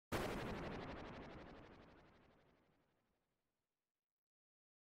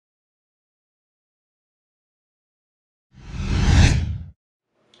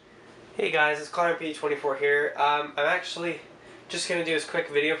Hey guys, it's ClarentP24 here. I'm actually just going to do this quick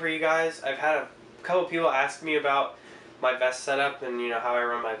video for you guys. I've had a couple people ask me about my vest setup and how I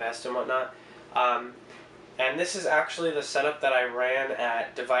run my vest and whatnot. And this is actually the setup that I ran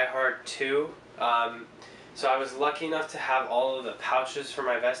at Divide Hard 2. So I was lucky enough to have all of the pouches for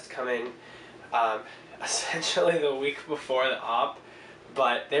my vest come in essentially the week before the op,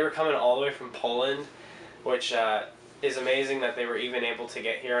 but they were coming all the way from Poland, which is amazing that they were even able to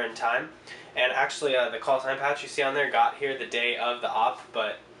get here in time. And actually the call time patch you see on there got here the day of the op,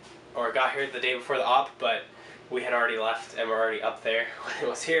 or got here the day before the op, but we had already left and we're already up there when it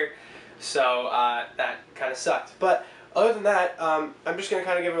was here. So that kind of sucked. But other than that, I'm just going to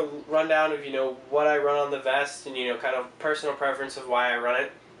kind of give a rundown of what I run on the vest and kind of personal preference of why I run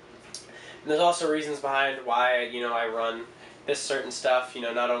it. And there's also reasons behind why I run this certain stuff,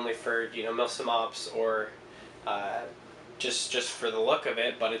 not only for milsim ops or just for the look of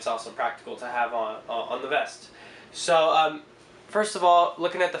it, but it's also practical to have on the vest. So first of all,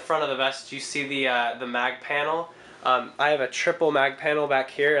 looking at the front of the vest, you see the mag panel. I have a triple mag panel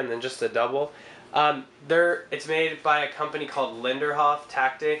back here and then just a double. It's made by a company called Linderhof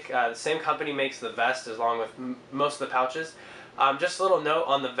Taktik. The same company makes the vest along with most of the pouches. Just a little note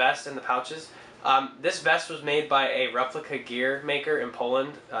on the vest and the pouches. This vest was made by a replica gear maker in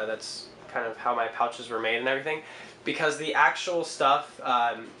Poland. That's kind of how my pouches were made and everything, because the actual stuff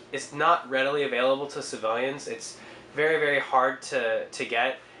is not readily available to civilians. It's very, very hard to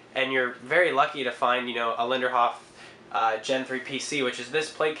get, and you're very lucky to find a Linderhof Gen 3 PC, which is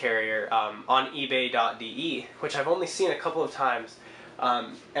this plate carrier, on ebay.de, which I've only seen a couple of times,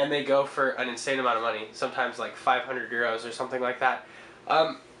 and they go for an insane amount of money, sometimes like 500 euros or something like that.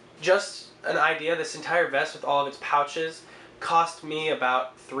 Just an idea, this entire vest with all of its pouches cost me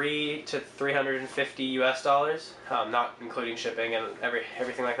about $300 to $350 US, not including shipping and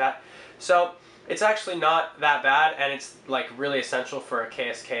everything like that. So it's actually not that bad, and it's like really essential for a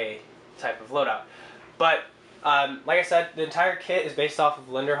KSK type of loadout. But like I said, the entire kit is based off of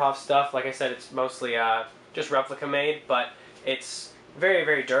Linderhof stuff. Like I said, it's mostly just replica made, but it's very,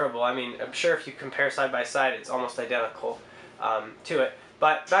 very durable. I mean, I'm sure if you compare side by side, it's almost identical to it.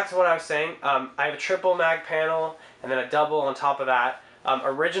 But back to what I was saying, I have a triple mag panel and then a double on top of that.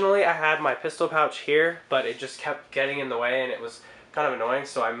 Originally I had my pistol pouch here, but it just kept getting in the way and it was kind of annoying,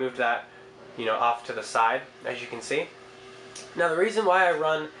 so I moved that off to the side, as you can see. Now the reason why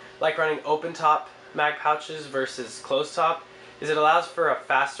I like running open top mag pouches versus closed top is it allows for a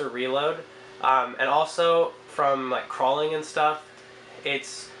faster reload, and also from like crawling and stuff,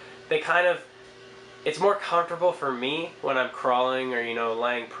 it's more comfortable for me when I'm crawling or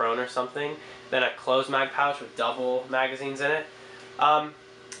laying prone or something than a closed mag pouch with double magazines in it.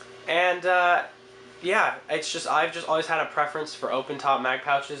 Yeah, I've just always had a preference for open top mag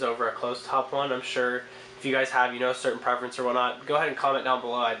pouches over a closed top one. I'm sure if you guys have a certain preference or whatnot, go ahead and comment down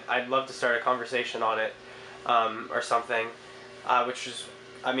below. I'd love to start a conversation on it, or something. Which is,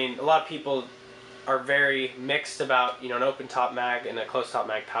 I mean, a lot of people are very mixed about an open top mag and a closed top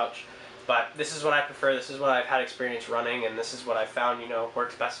mag pouch. But this is what I prefer, this is what I've had experience running, and this is what I found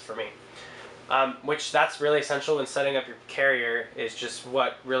works best for me. Which that's really essential when setting up your carrier, is just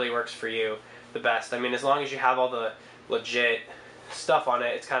what really works for you the best. I mean, as long as you have all the legit stuff on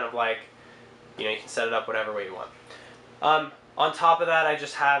it, it's kind of like, you can set it up whatever way you want. On top of that,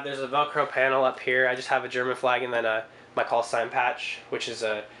 there's a Velcro panel up here. I just have a German flag and then my call sign patch, which is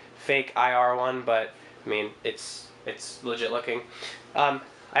a fake IR one, but I mean, it's legit looking.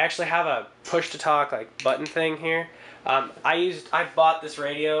 I actually have a push-to-talk like button thing here. I bought this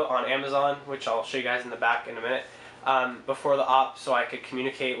radio on Amazon, which I'll show you guys in the back in a minute, before the op, so I could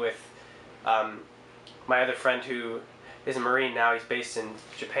communicate with my other friend who is a Marine now. He's based in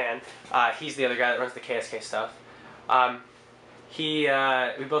Japan. He's the other guy that runs the KSK stuff.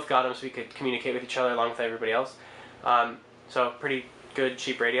 We both got him so we could communicate with each other along with everybody else. So pretty good,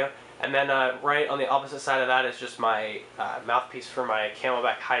 cheap radio. And then right on the opposite side of that is just my mouthpiece for my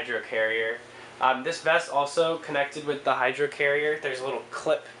Camelback hydro carrier. This vest also connected with the hydro carrier. There's a little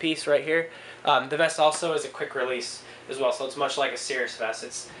clip piece right here. The vest also is a quick release as well, so it's much like a Cirrus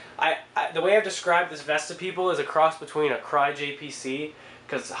vest. The way I've described this vest to people is a cross between a Cry JPC,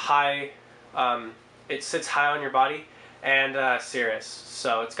 because it sits high on your body, and Cirrus.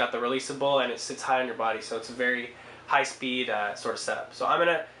 So it's got the releasable and it sits high on your body, so it's a very high speed sort of setup. So I'm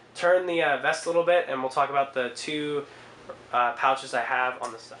gonna turn the vest a little bit and we'll talk about the two pouches I have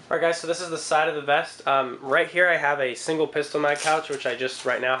on the side. Alright guys, so this is the side of the vest. Right here I have a single pistol mag pouch, which I just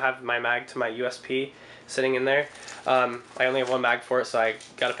right now have my mag to my USP sitting in there. I only have one mag for it, so I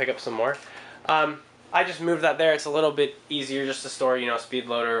gotta pick up some more. I just moved that there. It's a little bit easier just to store, you know, speed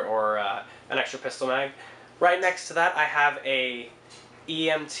loader or an extra pistol mag. Right next to that, I have a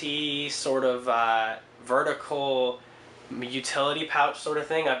EMT sort of vertical utility pouch sort of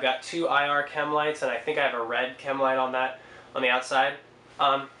thing. I've got 2 IR chem lights, and I think I have a red chem light on that on the outside.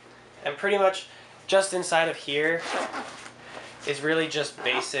 And pretty much just inside of here is really just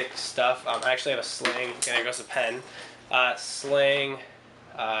basic stuff. I actually have a sling. Okay, there goes a pen. Sling,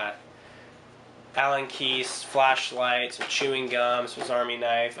 Allen keys, flashlight, some chewing gum, Swiss Army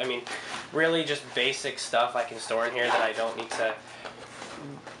knife. I mean, really just basic stuff I can store in here that I don't need to,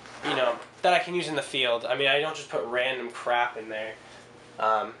 you know, that I can use in the field. I mean, I don't just put random crap in there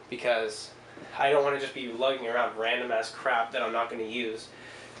because I don't want to just be lugging around random ass crap that I'm not going to use.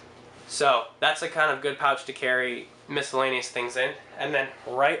 So that's a kind of good pouch to carry miscellaneous things in. And then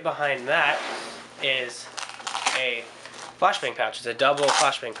right behind that is a flashbang pouch. It's a double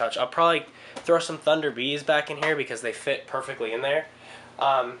flashbang pouch. I'll probably throw some Thunder Bs back in here because they fit perfectly in there.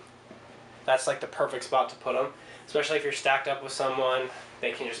 That's like the perfect spot to put them, especially if you're stacked up with someone.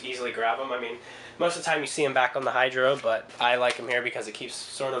 They can just easily grab them. I mean, most of the time you see them back on the hydro, but I like them here because it keeps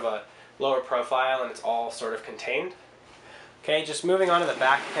sort of a lower profile and it's all sort of contained. Okay, just moving on to the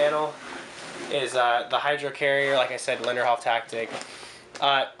back panel is the hydro carrier. Like I said, Linderhof Taktik.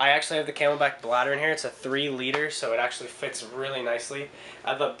 I actually have the Camelback bladder in here. It's a 3 liter, so it actually fits really nicely.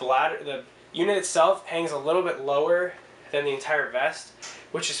 The unit itself hangs a little bit lower than the entire vest,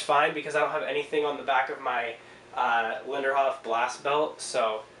 which is fine because I don't have anything on the back of my Linderhof blast belt,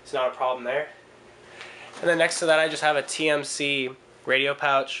 so it's not a problem there. And then next to that, I just have a TMC radio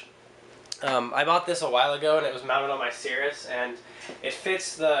pouch. I bought this a while ago, and it was mounted on my Cirrus, and it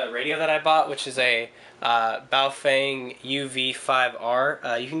fits the radio that I bought, which is a Baofeng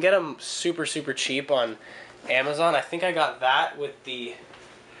UV5R. You can get them super cheap on Amazon. I think I got that with the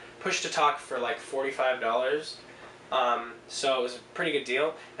push-to-talk for like $45. So it was a pretty good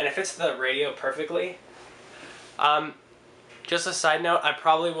deal, and it fits the radio perfectly. Just a side note, I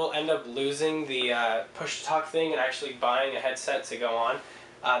probably will end up losing the push-to-talk thing and actually buying a headset to go on.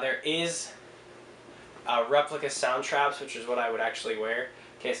 There is replica sound traps, which is what I would actually wear,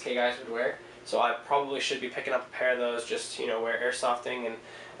 KSK guys would wear. So I probably should be picking up a pair of those just to, you know, wear airsofting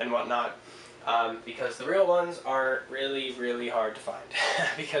and whatnot. Because the real ones are really hard to find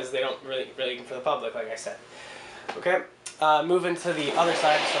because they don't really for the public, like I said. Okay, moving to the other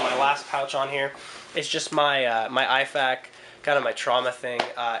side. So my last pouch on here is just my my IFAK, kind of my trauma thing.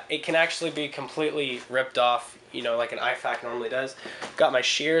 It can actually be completely ripped off, you know, like an IFAK normally does. Got my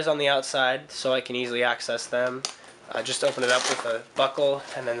shears on the outside so I can easily access them. Just open it up with a buckle,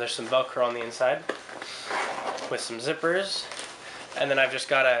 and then there's some Velcro on the inside with some zippers. And then I've just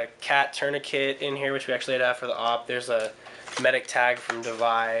got a cat tourniquet in here, which we actually had to have for the op. There's a medic tag from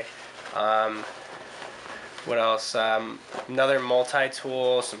Devi. What else? Another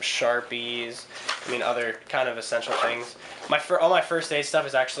multi-tool, some Sharpies. I mean, other kind of essential things. All my first aid stuff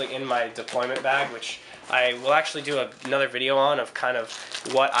is actually in my deployment bag, which I will actually do another video on of kind of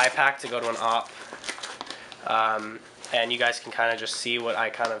what I pack to go to an op. And you guys can kind of just see what I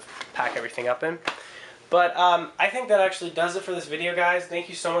kind of pack everything up in. But I think that actually does it for this video, guys. Thank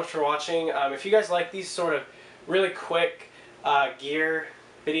you so much for watching. If you guys like these sort of really quick gear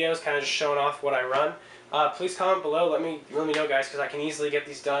videos, kind of just showing off what I run, please comment below. Let me know, guys, because I can easily get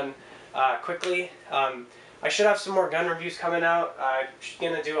these done quickly. I should have some more gun reviews coming out. I'm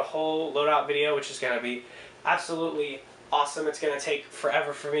going to do a whole loadout video, which is going to be absolutely awesome. It's going to take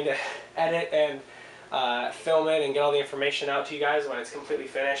forever for me to edit and film it and get all the information out to you guys when it's completely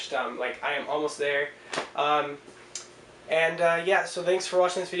finished. Like, I am almost there. Yeah, so thanks for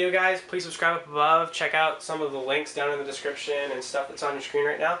watching this video, guys. Please subscribe up above. Check out some of the links down in the description and stuff that's on your screen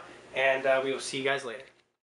right now. And we will see you guys later.